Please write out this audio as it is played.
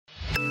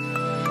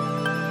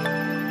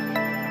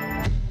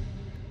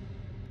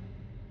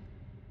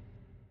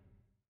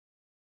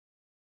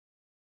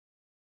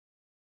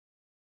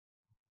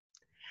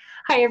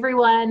Hi,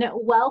 everyone.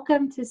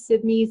 Welcome to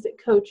Sibme's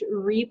Coach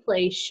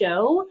Replay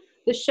show.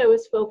 This show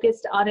is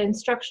focused on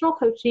instructional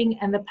coaching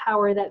and the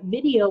power that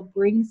video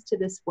brings to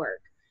this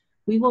work.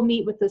 We will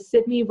meet with the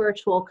Sibme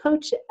virtual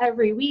coach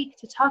every week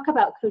to talk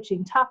about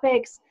coaching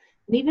topics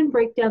and even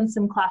break down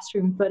some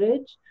classroom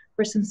footage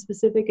for some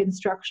specific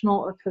instructional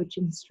or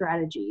coaching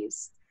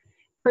strategies.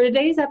 For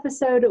today's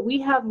episode, we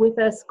have with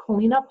us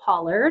Colina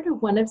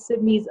Poullard, one of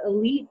Sibme's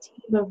elite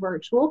team of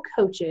virtual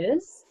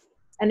coaches.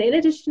 And in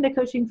addition to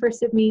coaching for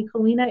Sibme,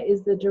 Colina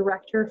is the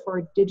Director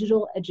for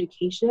Digital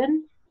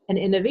Education and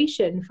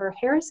Innovation for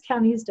Harris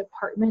County's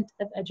Department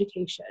of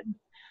Education.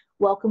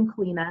 Welcome,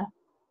 Colina.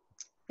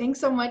 Thanks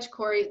so much,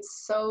 Corey.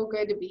 It's so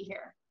good to be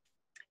here.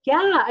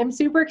 Yeah, I'm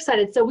super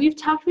excited. So we've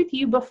talked with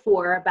you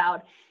before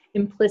about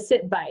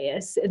implicit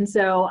bias. And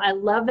so I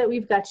love that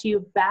we've got you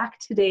back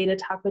today to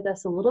talk with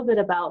us a little bit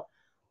about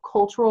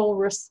cultural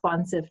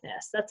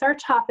responsiveness. That's our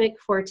topic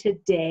for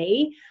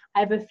today. I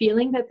have a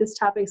feeling that this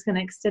topic is going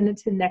to extend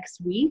into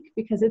next week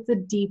because it's a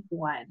deep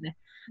one. Yeah.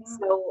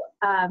 So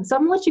I'm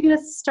going to let you get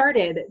us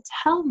started.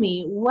 Tell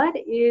me, what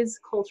is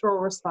cultural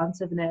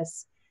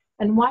responsiveness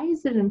and why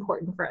is it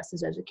important for us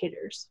as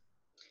educators?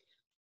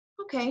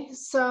 Okay,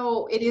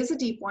 so it is a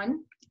deep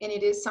one, and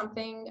it is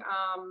something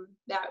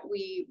that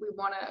we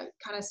want to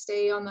kind of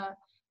stay on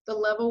the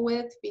level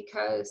with,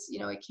 because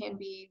it can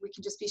be, we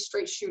can just be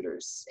straight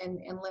shooters and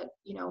let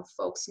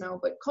folks know.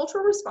 But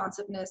cultural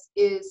responsiveness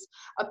is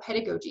a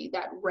pedagogy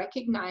that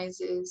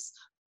recognizes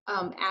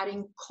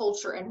adding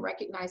culture and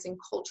recognizing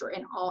culture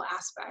in all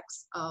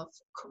aspects of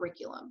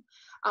curriculum.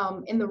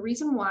 And the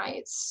reason why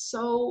it's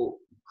so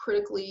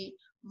critically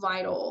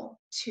vital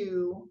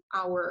to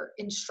our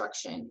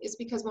instruction is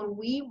because when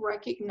we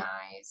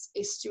recognize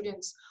a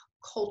student's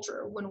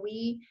culture, when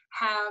we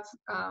have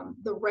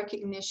the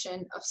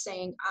recognition of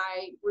saying,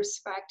 I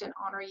respect and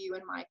honor you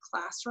in my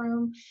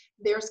classroom,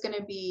 there's going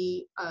to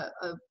be a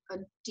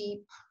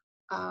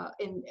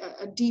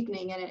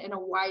deepening and a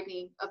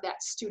widening of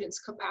that student's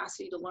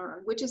capacity to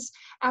learn, which is,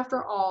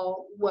 after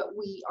all, what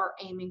we are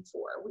aiming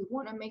for. We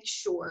want to make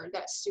sure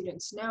that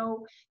students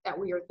know that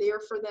we are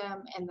there for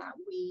them and that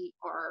we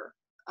are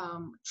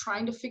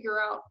trying to figure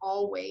out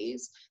all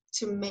ways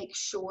to make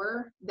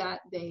sure that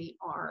they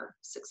are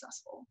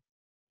successful.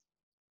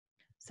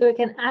 So it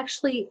can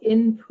actually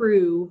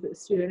improve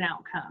student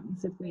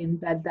outcomes if we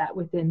embed that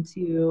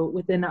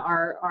within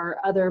our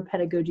other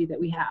pedagogy that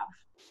we have.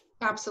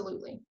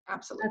 Absolutely,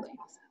 absolutely.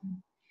 That's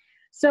awesome.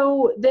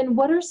 So then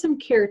what are some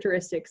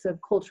characteristics of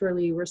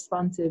culturally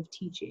responsive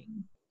teaching?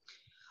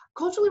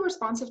 Culturally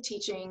responsive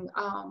teaching,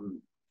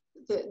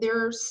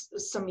 there's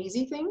some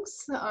easy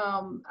things.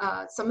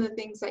 Some of the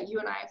things that you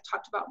and I have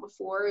talked about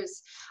before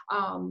is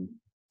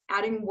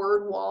adding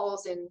word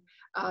walls and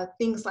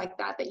things like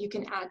that you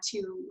can add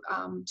to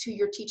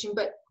your teaching.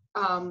 But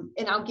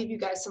and I'll give you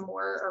guys some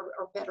more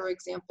or better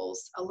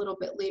examples a little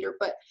bit later.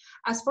 But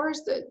as far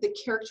as the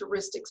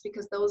characteristics,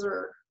 because those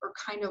are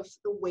kind of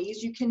the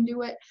ways you can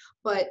do it,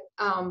 but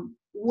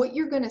what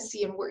you're going to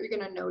see and what you're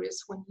going to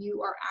notice when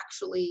you are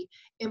actually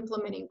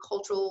implementing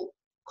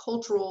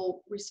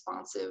cultural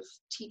responsive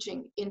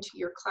teaching into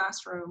your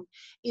classroom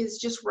is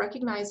just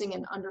recognizing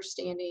and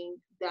understanding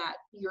that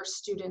your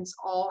students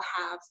all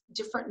have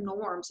different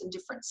norms and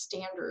different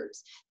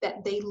standards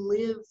that they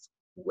live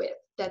with,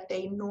 that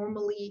they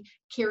normally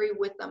carry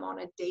with them on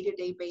a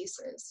day-to-day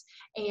basis.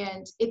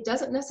 And it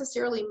doesn't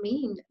necessarily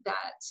mean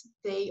that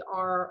they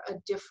are a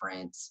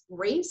different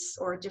race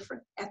or a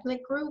different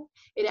ethnic group.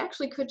 It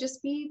actually could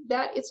just be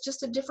that it's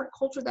just a different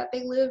culture that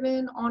they live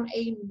in on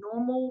a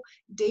normal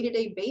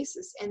day-to-day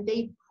basis, and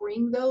they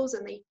bring those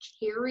and they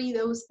carry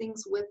those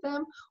things with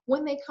them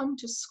when they come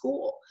to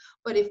school.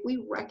 But if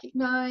we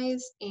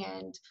recognize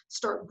and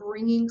start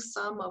bringing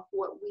some of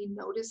what we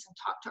notice and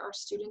talk to our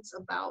students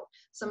about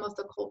some of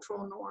the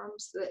cultural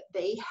norms that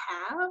they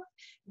have,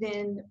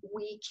 then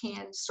we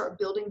can start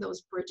building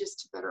those bridges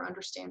to better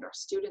understand our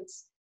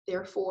students,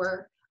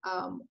 therefore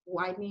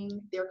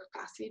widening their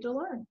capacity to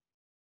learn.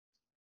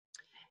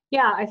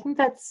 Yeah, I think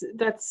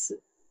that's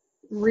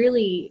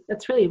really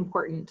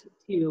important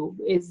too,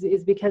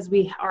 is because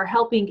we are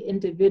helping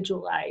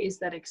individualize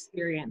that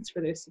experience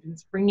for those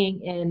students,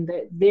 bringing in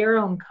their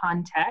own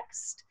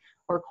context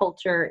or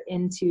culture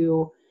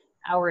into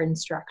our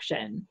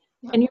instruction.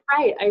 Yeah. And you're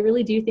right, I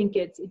really do think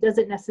it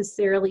doesn't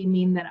necessarily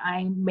mean that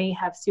I may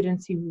have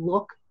students who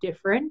look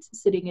different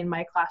sitting in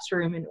my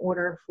classroom in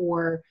order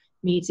for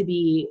me to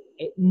be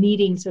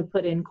needing to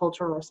put in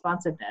cultural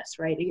responsiveness,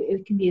 right?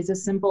 It can be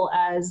as simple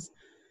as,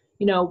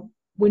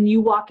 when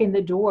you walk in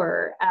the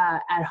door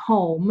at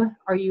home,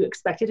 are you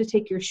expected to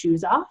take your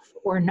shoes off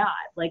or not?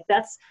 Like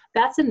that's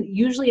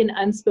usually an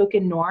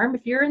unspoken norm.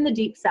 If you're in the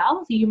Deep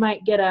South, you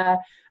might get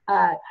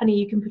honey,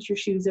 you can put your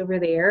shoes over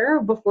there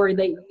before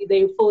they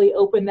fully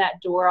open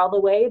that door all the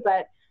way.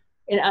 But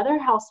in other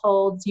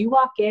households, you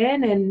walk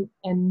in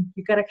and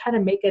you got to kind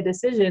of make a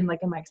decision, like,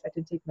 am I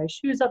expected to take my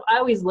shoes off? I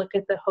always look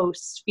at the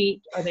host's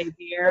feet. Are they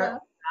there?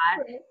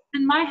 Yeah, right.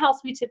 In my house,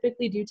 we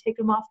typically do take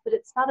them off, but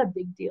it's not a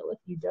big deal if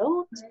you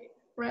don't.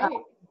 Right.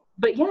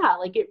 But yeah,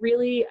 like it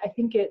really, I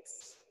think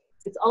it's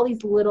it's all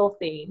these little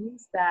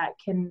things that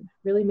can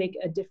really make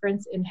a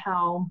difference in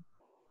how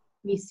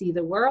we see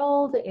the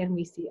world and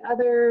we see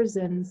others.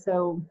 And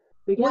so,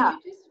 yeah. Well,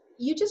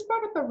 you just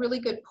brought up a really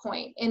good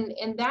point, and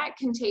that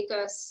can take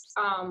us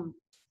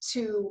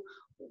to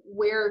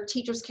where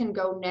teachers can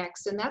go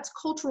next, and that's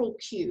cultural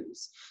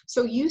cues.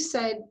 So you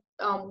said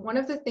one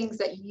of the things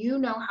that you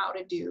know how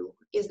to do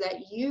is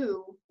that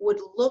you would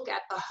look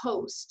at the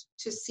host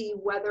to see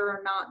whether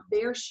or not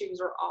their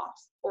shoes are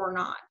off or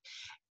not.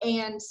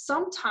 And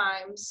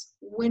sometimes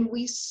when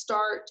we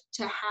start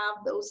to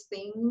have those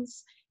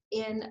things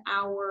in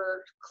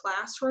our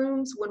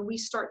classrooms, when we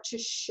start to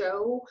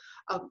show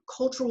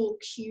cultural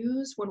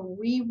cues, when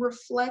we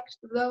reflect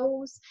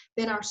those,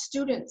 then our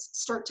students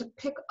start to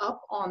pick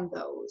up on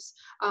those,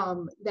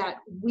 that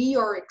we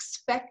are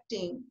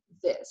expecting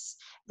this,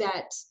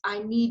 that I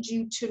need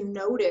you to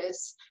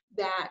notice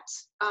that,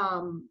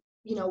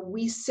 you know,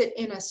 we sit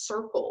in a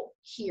circle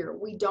here.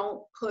 We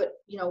don't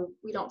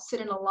we don't sit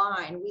in a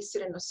line, we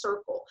sit in a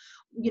circle.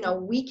 You know,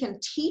 we can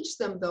teach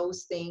them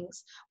those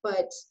things,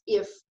 but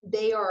if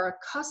they are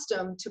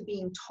accustomed to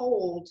being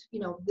told, you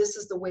know, this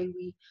is the way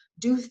we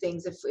do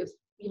things, if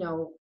you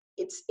know,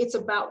 it's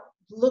about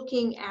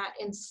looking at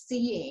and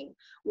seeing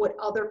what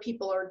other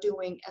people are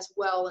doing as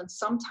well. And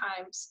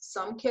sometimes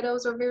some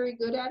kiddos are very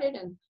good at it,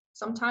 and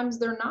sometimes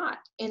they're not.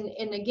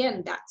 And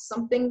again, that's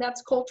something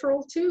that's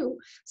cultural too.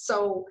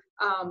 So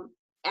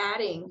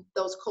adding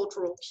those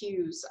cultural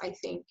cues, I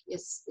think,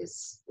 is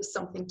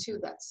something too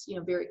that's, you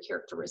know, very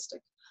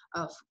characteristic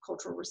of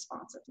cultural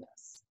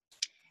responsiveness.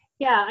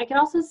 Yeah, I can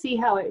also see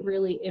how it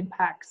really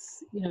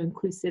impacts, you know,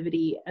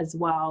 inclusivity as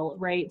well,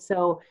 right?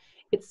 So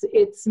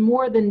it's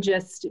more than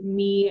just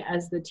me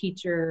as the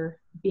teacher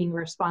being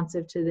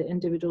responsive to the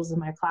individuals in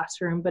my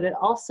classroom, but it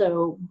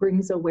also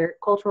brings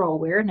cultural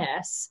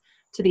awareness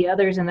to the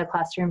others in the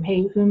classroom,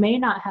 who may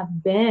not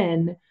have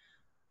been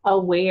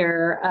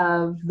aware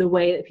of the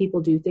way that people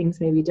do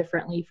things maybe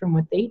differently from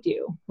what they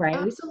do, right?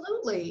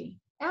 Absolutely.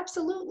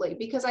 Absolutely.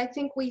 Because I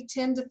think we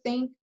tend to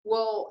think,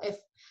 well, if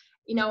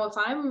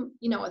I'm,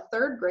 you know, a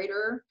third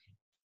grader,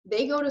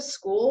 they go to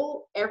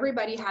school,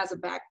 everybody has a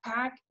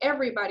backpack,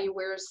 everybody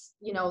wears,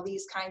 you know,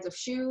 these kinds of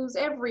shoes,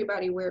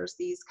 everybody wears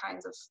these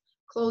kinds of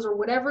clothes, or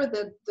whatever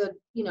the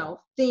you know,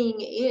 thing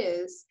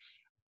is.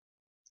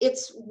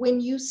 It's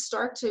when you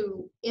start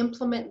to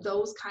implement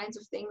those kinds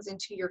of things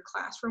into your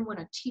classroom, when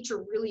a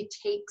teacher really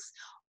takes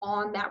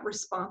on that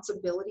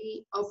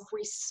responsibility of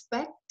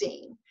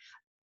respecting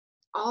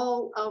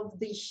all of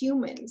the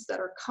humans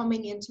that are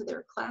coming into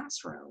their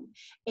classroom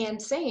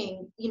and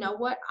saying, you know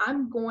what,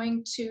 I'm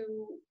going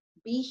to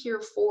be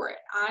here for it.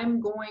 I'm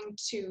going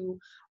to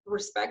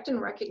respect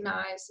and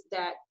recognize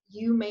that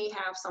you may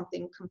have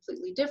something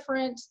completely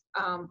different,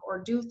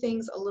 or do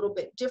things a little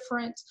bit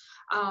different,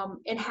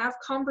 and have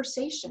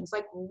conversations,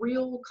 like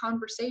real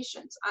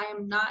conversations. I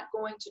am not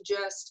going to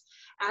just,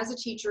 as a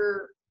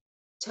teacher,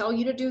 tell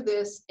you to do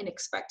this and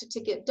expect it to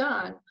get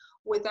done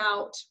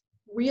without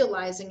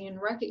realizing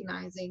and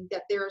recognizing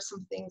that there are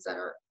some things that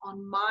are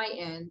on my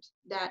end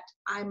that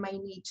I may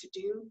need to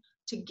do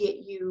to get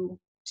you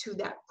to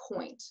that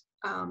point.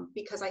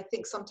 Because I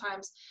think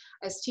sometimes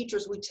as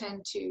teachers, we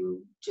tend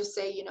to just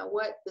say, you know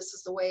what, this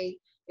is the way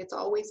it's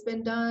always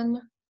been done,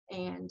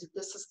 and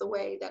this is the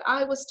way that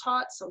I was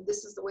taught, so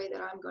this is the way that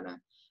I'm going to,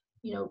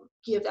 you know,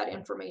 give that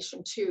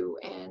information to.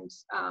 And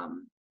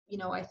you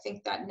know, I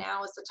think that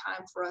now is the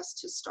time for us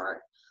to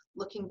start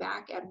looking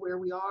back at where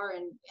we are,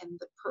 and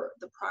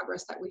the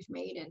progress that we've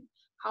made, and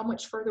how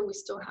much further we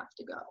still have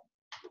to go.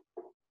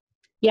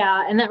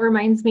 Yeah, and that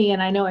reminds me,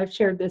 and I know I've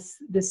shared this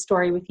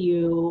story with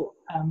you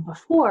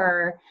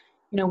before.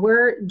 You know,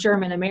 we're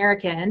German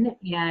American,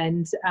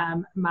 and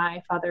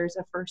my father's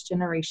a first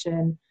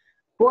generation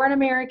born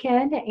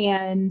American,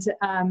 and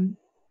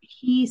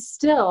he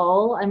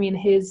still, I mean,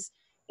 his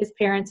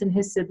parents and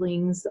his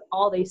siblings,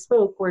 all they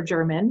spoke were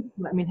German.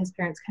 I mean, his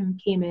parents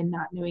came in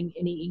not knowing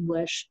any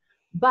English,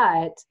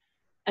 but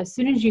as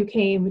soon as you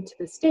came to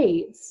the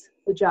States,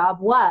 the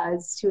job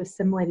was to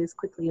assimilate as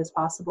quickly as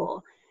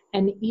possible.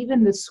 And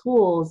even the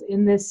schools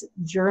in this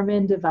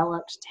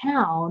German-developed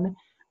town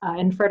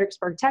in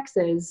Fredericksburg,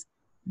 Texas,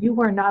 you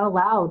were not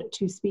allowed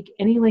to speak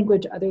any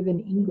language other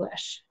than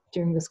English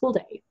during the school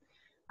day.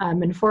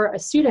 And for a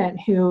student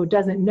who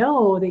doesn't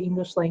know the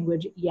English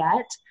language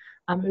yet,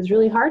 it was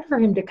really hard for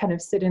him to kind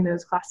of sit in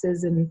those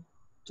classes and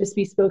just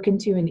be spoken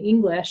to in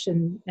English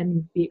and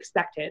be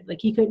expected. Like,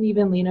 he couldn't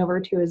even lean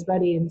over to his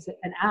buddy and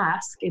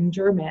ask in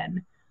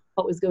German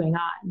what was going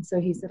on.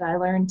 So he said, I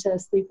learned to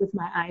sleep with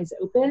my eyes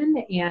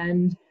open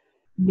and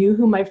knew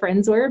who my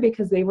friends were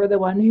because they were the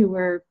one who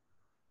were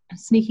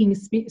speaking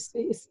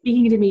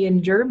to me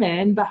in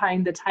German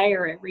behind the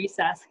tire at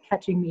recess,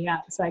 catching me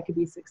up so I could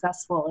be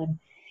successful. And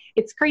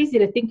it's crazy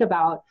to think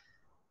about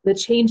the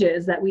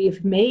changes that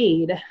we've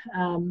made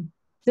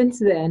since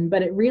then,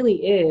 but it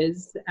really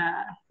is,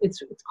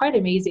 it's quite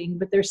amazing,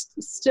 but there's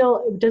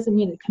still, it doesn't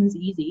mean it comes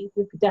easy.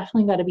 We've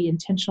definitely got to be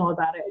intentional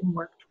about it and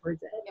work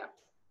towards it. Yeah.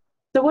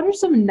 So what are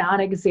some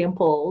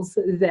non-examples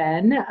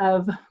then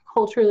of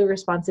culturally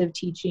responsive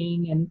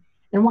teaching,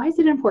 And why is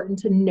it important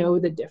to know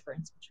the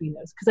difference between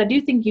those? Because I do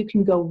think you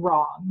can go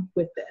wrong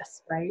with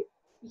this, right?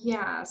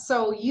 Yeah,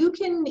 so you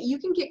can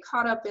get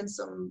caught up in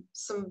some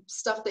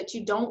stuff that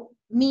you don't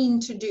mean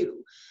to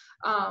do.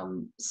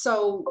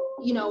 So,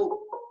 you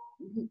know,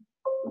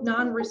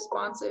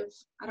 non-responsive,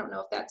 I don't know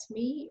if that's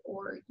me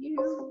or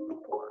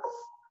you or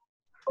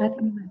I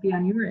think it might be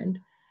on your end.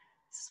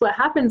 This is what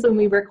happens when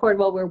we record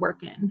while we're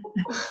working.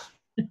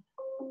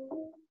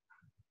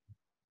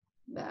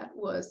 that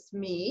was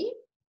me.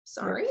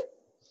 Sorry.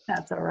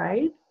 That's all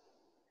right.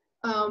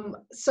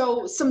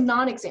 So some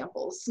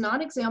non-examples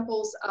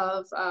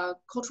of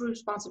culturally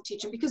responsive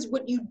teaching, because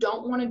what you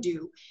don't want to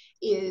do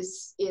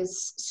is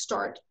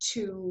start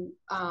to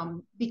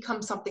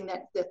become something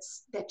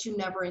that you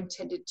never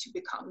intended to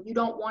become. You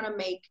don't want to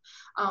make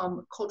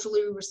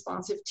culturally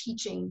responsive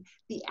teaching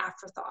the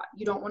afterthought.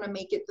 You don't want to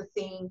make it the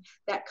thing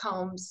that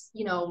comes,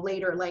 you know,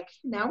 later, like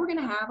now we're going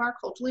to have our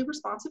culturally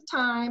responsive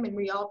time and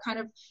we all kind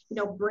of, you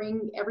know,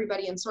 bring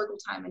everybody in circle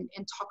time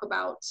and talk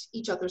about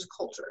each other's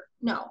culture.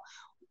 No.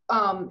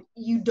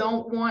 You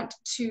don't want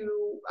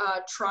to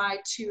try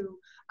to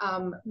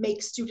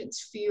make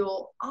students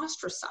feel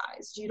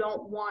ostracized. You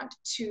don't want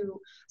to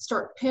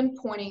start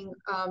pinpointing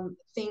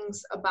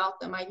things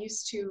about them. I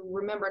used to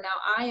remember, now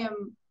I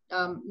am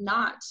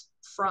not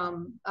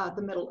from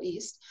the Middle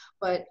East,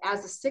 but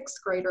as a sixth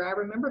grader, I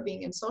remember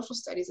being in social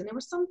studies, and there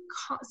was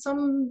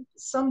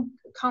some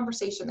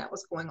conversation that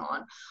was going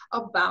on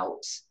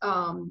about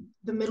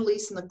the Middle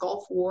East and the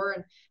Gulf War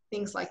and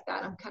things like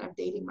that. I'm kind of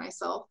dating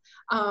myself.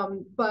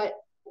 But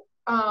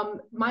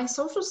my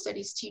social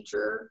studies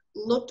teacher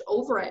looked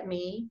over at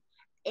me,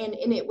 and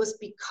it was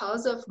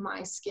because of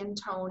my skin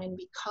tone and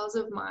because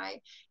of my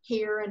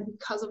hair and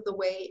because of the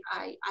way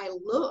I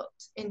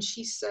looked. And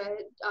she said,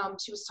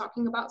 she was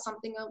talking about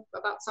something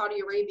about Saudi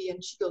Arabia,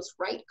 and she goes,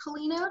 "Right,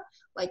 Colina?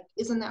 Like,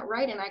 isn't that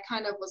right?" And I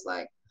kind of was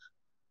like,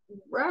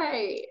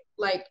 right.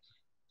 Like,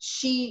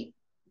 she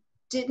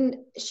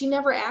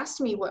never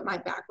asked me what my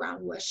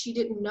background was. She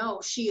didn't know.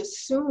 She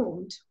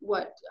assumed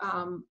what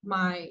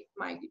my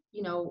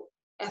you know,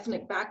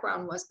 ethnic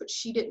background was, but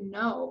she didn't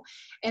know.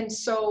 And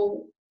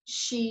so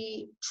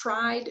she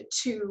tried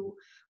to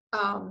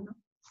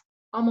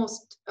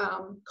almost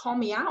call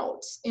me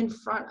out in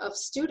front of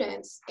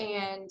students,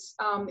 and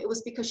it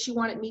was because she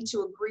wanted me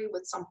to agree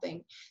with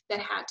something that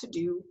had to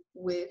do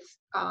with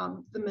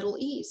the Middle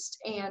East.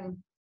 And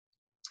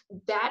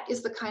that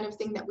is the kind of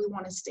thing that we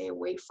want to stay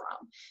away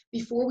from.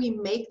 Before we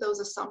make those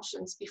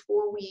assumptions,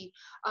 before we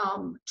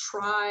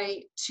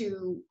try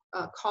to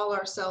call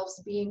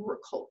ourselves being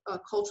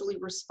culturally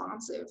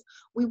responsive,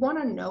 we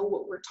want to know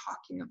what we're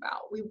talking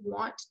about. We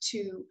want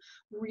to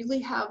really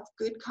have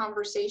good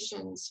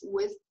conversations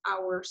with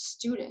our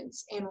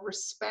students and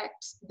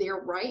respect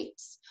their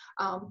rights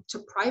to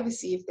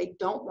privacy if they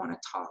don't want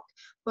to talk,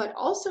 but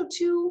also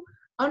to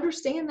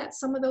understand that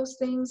some of those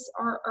things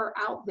are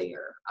out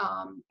there,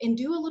 and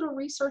do a little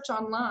research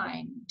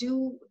online.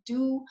 Do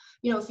you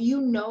know, if you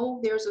know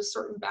there's a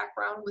certain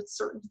background with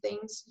certain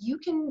things, you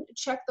can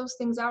check those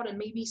things out and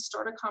maybe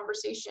start a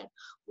conversation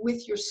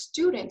with your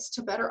students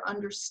to better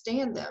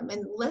understand them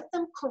and let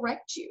them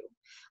correct you.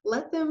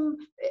 Let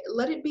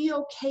it be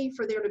okay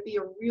for there to be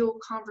a real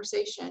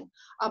conversation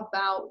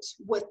about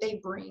what they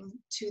bring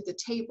to the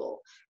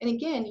table. And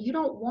again, you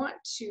don't want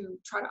to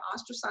try to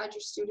ostracize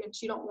your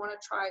students. You don't want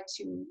to try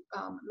to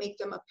make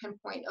them a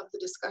pinpoint of the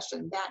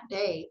discussion that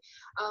day,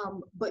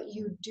 but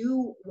you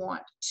do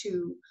want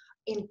to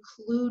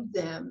include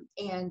them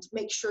and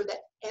make sure that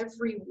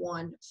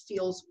everyone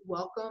feels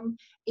welcome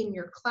in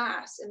your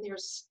class. And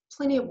there's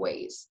plenty of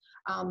ways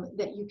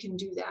that you can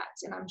do that.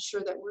 And I'm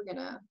sure that we're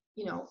gonna,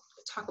 you know,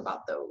 talk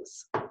about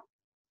those.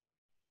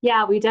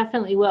 Yeah, we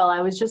definitely will.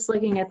 I was just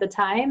looking at the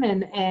time,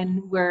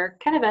 and we're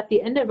kind of at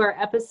the end of our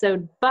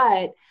episode,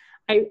 but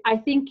I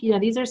think, you know,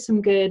 these are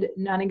some good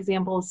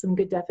non-examples, some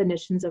good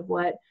definitions of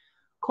what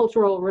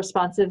cultural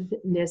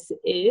responsiveness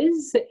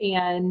is,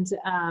 and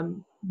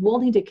we'll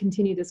need to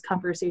continue this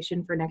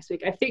conversation for next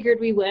week. I figured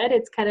we would.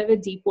 It's kind of a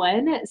deep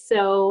one.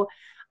 So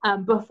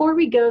before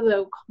we go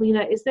though,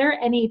 Colina, is there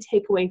any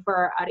takeaway for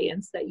our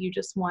audience that you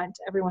just want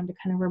everyone to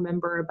kind of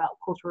remember about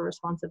cultural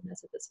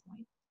responsiveness at this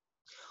point?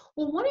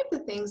 Well, one of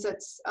the things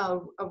that's a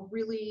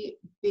really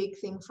big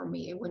thing for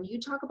me, when you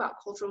talk about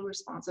cultural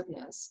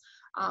responsiveness,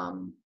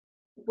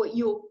 what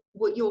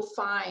you'll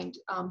find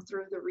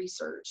through the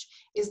research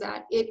is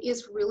that it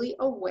is really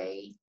a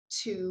way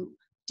to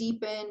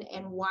deepen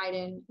and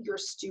widen your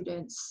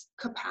students'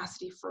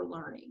 capacity for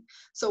learning.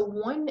 So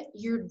when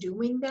you're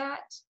doing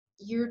that,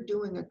 you're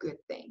doing a good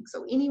thing.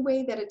 So any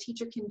way that a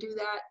teacher can do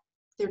that,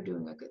 they're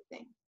doing a good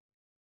thing.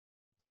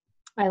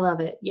 I love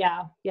it.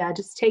 Yeah.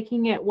 Just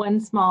taking it one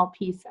small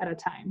piece at a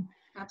time.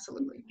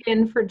 Absolutely. Thank you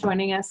again for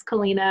joining us,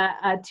 Colina.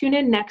 Tune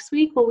in next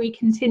week where we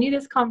continue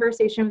this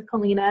conversation with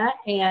Colina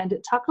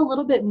and talk a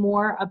little bit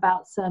more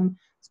about some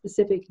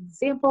specific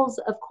examples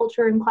of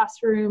culture in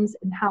classrooms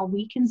and how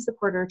we can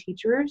support our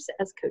teachers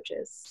as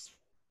coaches.